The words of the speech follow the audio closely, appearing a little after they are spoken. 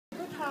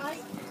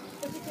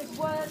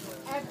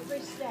worth every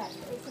step.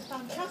 It's a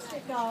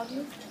fantastic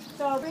garden,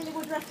 so I really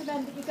would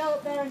recommend that you go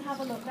up there and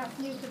have a look. That's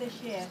new for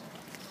this year.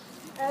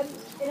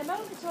 In a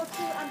moment or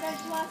two, I'm going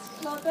to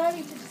ask Lord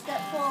Burlington to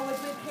step forward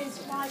with his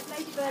wife,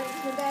 Lady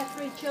Burlington, and their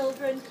 3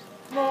 children,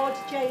 Maud,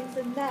 James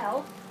and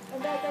Nell,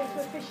 and they're going to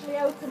officially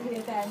open the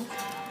event.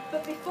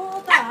 But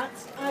before that,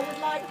 I would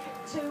like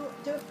to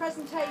do a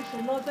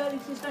presentation. Lord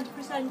Burlington is going to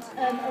present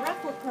a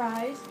raffle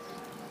prize.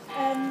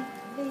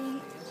 The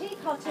Tea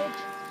Cottage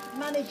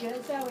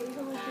manager, Zoe,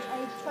 who was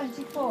aged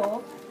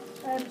 24,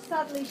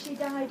 sadly she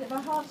died of a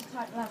heart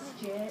attack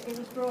last year. It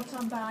was brought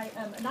on by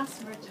an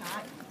asthma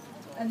attack.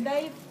 And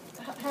they've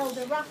held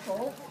a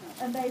raffle,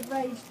 and they've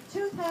raised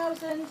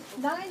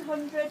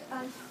 £2,900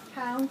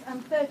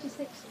 and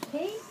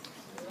 36p.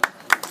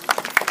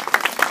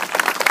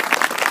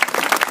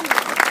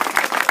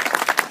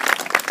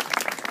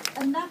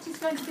 And that is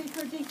going to be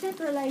for a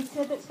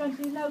defibrillator that's going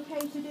to be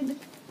located in the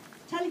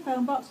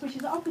telephone box, which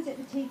is opposite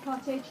the Tea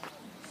Cottage.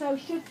 So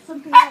should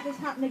something like this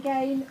happen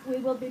again, we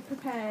will be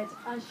prepared.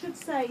 I should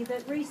say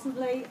that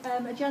recently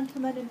a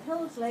gentleman in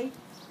Pilsley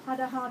had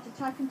a heart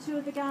attack, and 2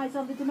 of the guys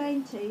on the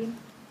Domain team,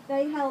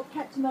 they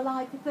kept him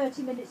alive for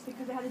 30 minutes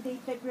because they had a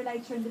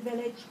defibrillator in the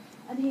village,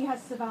 and he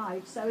has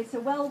survived. So it's a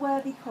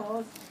well-worthy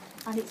cause,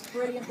 and it's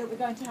brilliant that we're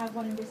going to have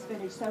one in this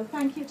village. So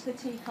thank you to the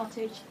Tea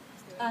Cottage,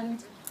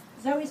 and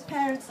Zoe's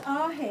parents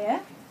are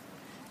here.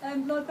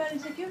 Lord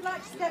Burlington, if you'd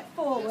like to step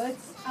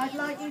forwards, I'd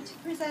like you to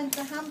present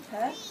the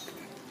hamper.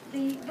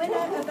 The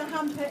winner of the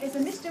hamper is a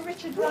Mr.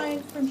 Richard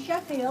Bryant from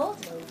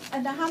Sheffield,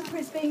 and the hamper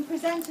is being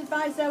presented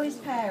by Zoe's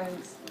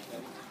parents.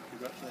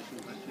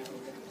 Congratulations, Richard.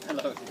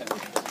 Hello.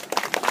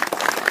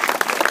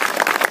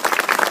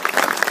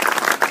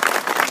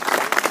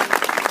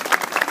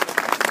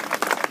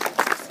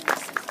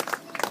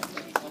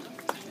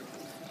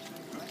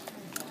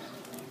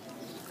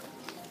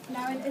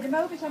 Now, in a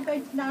moment, I'm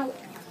going to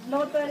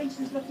Lord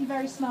Burlington's looking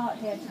very smart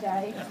here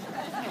today.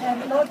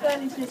 Lord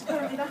Burlington is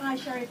currently the High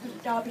Sheriff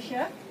of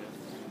Derbyshire,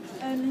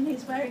 and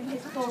he's wearing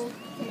his full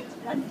kit.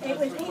 And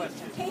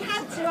he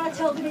had to, I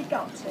told him he'd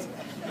got to.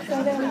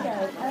 So there we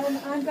go.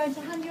 I'm going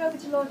to hand you over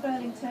to Lord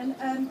Burlington.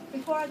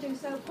 Before I do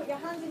so, put your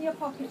hands in your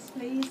pockets,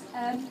 please,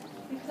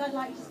 because I'd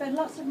like to spend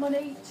lots of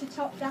money to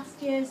top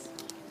last year's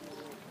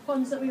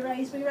funds that we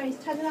raised. We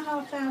raised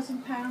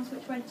 £10,500,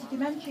 which went to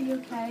Dementia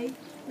UK,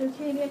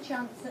 Leukemia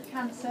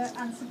Cancer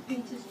and St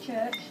Peter's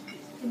Church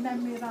in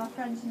memory of our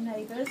friends and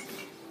neighbours.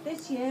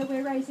 This year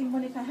we're raising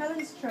money for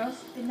Helen's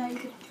Trust in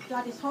memory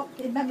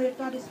of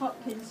Gladys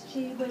Hopkins.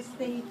 She was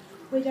the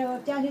widow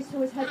of Dennis, who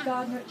was head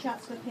gardener at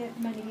Chatsworth here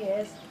for many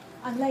years,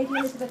 and Lady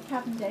Elizabeth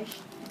Cavendish,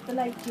 the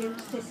late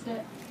Duke's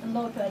sister and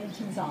Lord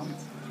Burlington's aunt.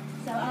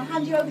 So I'll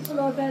hand you over to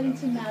Lord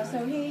Burlington now,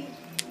 so he,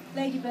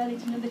 Lady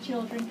Burlington and the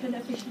children can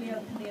officially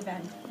open the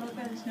event. Lord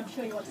Burlington, I'm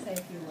sure you want to say a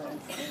few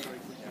words.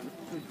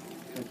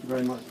 Thank you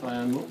very much,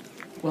 Diane.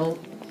 Well,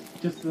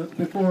 just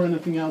before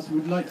anything else,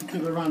 we'd like to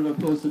give a round of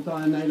applause to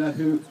Diane Naylor,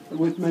 who,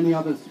 with many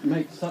others,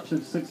 make such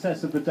a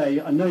success of the day.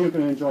 I know you're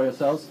going to enjoy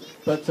yourselves,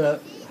 but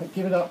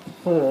give it up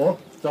for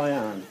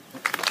Diane.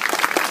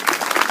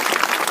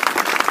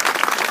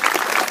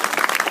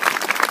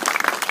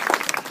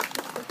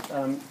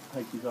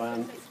 Thank you,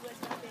 Diane.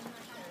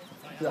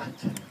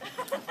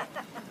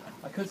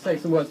 I could say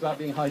some words about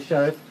being High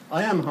Sheriff.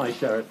 I am High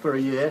Sheriff for a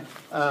year.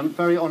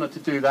 Very honoured to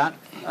do that.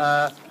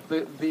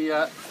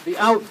 The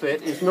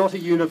outfit is not a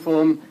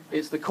uniform,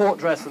 it's the court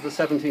dress of the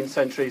 17th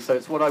century, so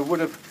it's what I would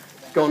have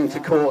gone to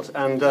court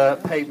and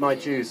paid my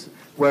dues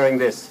wearing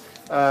this.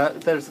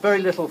 There's very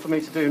little for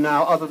me to do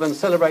now other than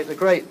celebrate the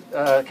great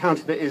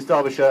county that is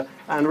Derbyshire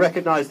and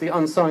recognise the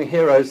unsung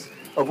heroes,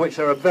 of which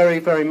there are very,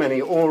 very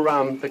many all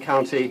around the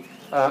county,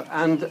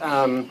 and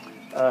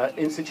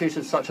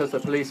institutions such as the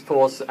police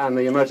force and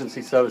the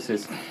emergency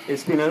services.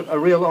 It's been a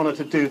real honour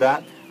to do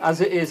that,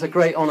 as it is a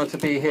great honour to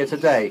be here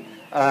today.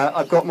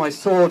 I've got my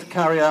sword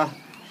carrier,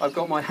 I've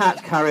got my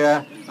hat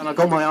carrier, and I've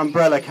got my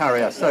umbrella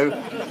carrier. So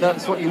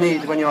that's what you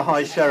need when you're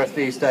High Sheriff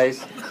these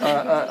days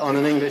on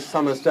an English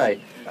summer's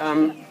day.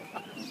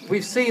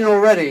 We've seen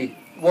already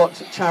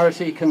what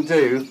charity can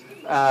do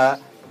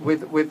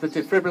with the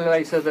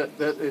defibrillator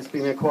that is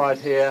being acquired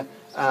here,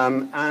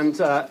 and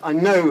I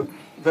know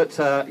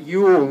that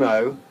you all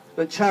know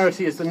that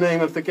charity is the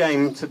name of the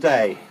game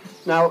today.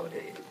 Now,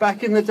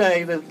 back in the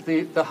day,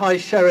 the High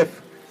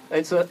Sheriff,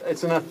 it's an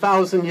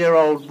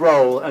 1,000-year-old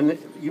role, and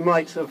you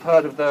might have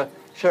heard of the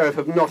Sheriff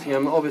of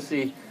Nottingham.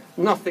 Obviously,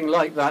 nothing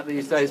like that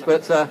these days,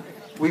 but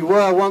we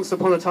were once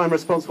upon a time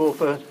responsible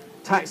for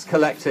tax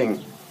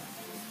collecting.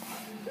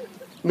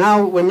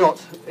 Now we're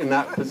not in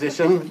that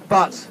position,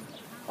 but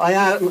I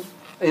am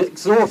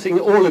exhorting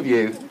all of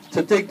you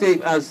to dig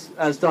deep, as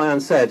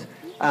Diane said,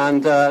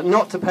 and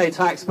not to pay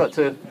tax, but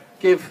to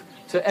give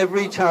to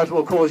every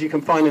charitable cause you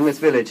can find in this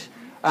village.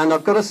 And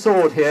I've got a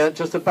sword here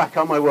just to back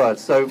up my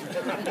words, so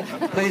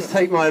please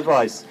take my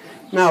advice.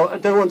 Now, I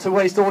don't want to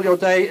waste all your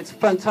day. It's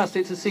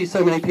fantastic to see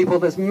so many people.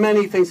 There's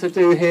many things to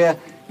do here.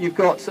 You've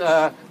got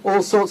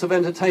all sorts of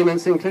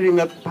entertainments, including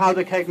the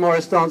powder cake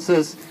Morris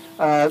dancers,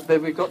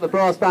 We've got the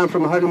brass band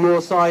from Holy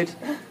Moorside.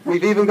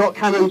 We've even got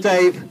Canon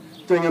Dave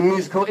doing a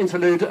musical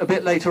interlude a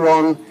bit later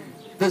on.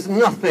 There's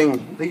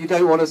nothing that you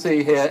don't want to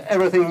see here.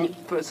 Everything,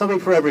 something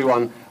for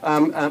everyone.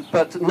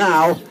 But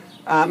now,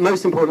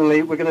 most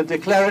importantly, we're going to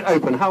declare it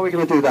open. How are we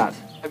going to do that?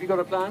 Have you got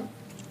a plan?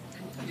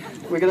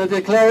 We're going to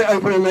declare it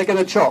open and they're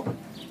going to chop.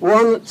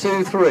 1,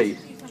 2, 3.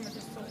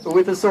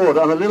 With the sword.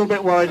 I'm a little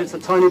bit worried it's a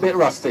tiny bit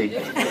rusty.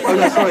 Oh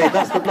no, sorry,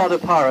 that's the blood of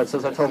pirates,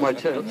 as I told my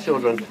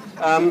children.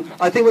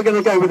 I think we're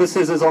going to go with the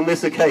scissors on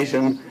this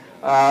occasion.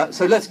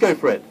 So let's go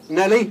for it.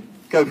 Nelly,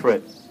 go for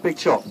it. Big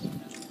chop.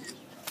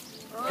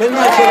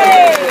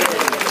 Congratulations.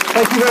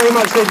 Thank you very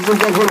much, ladies and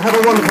gentlemen. Have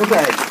a wonderful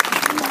day.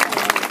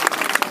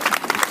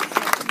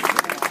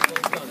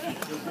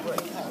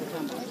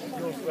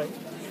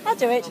 I'll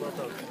do it.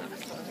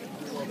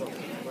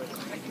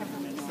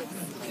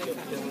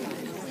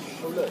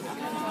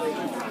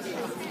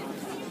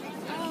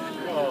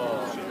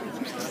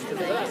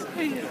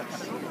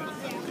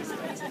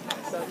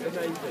 That's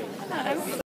amazing.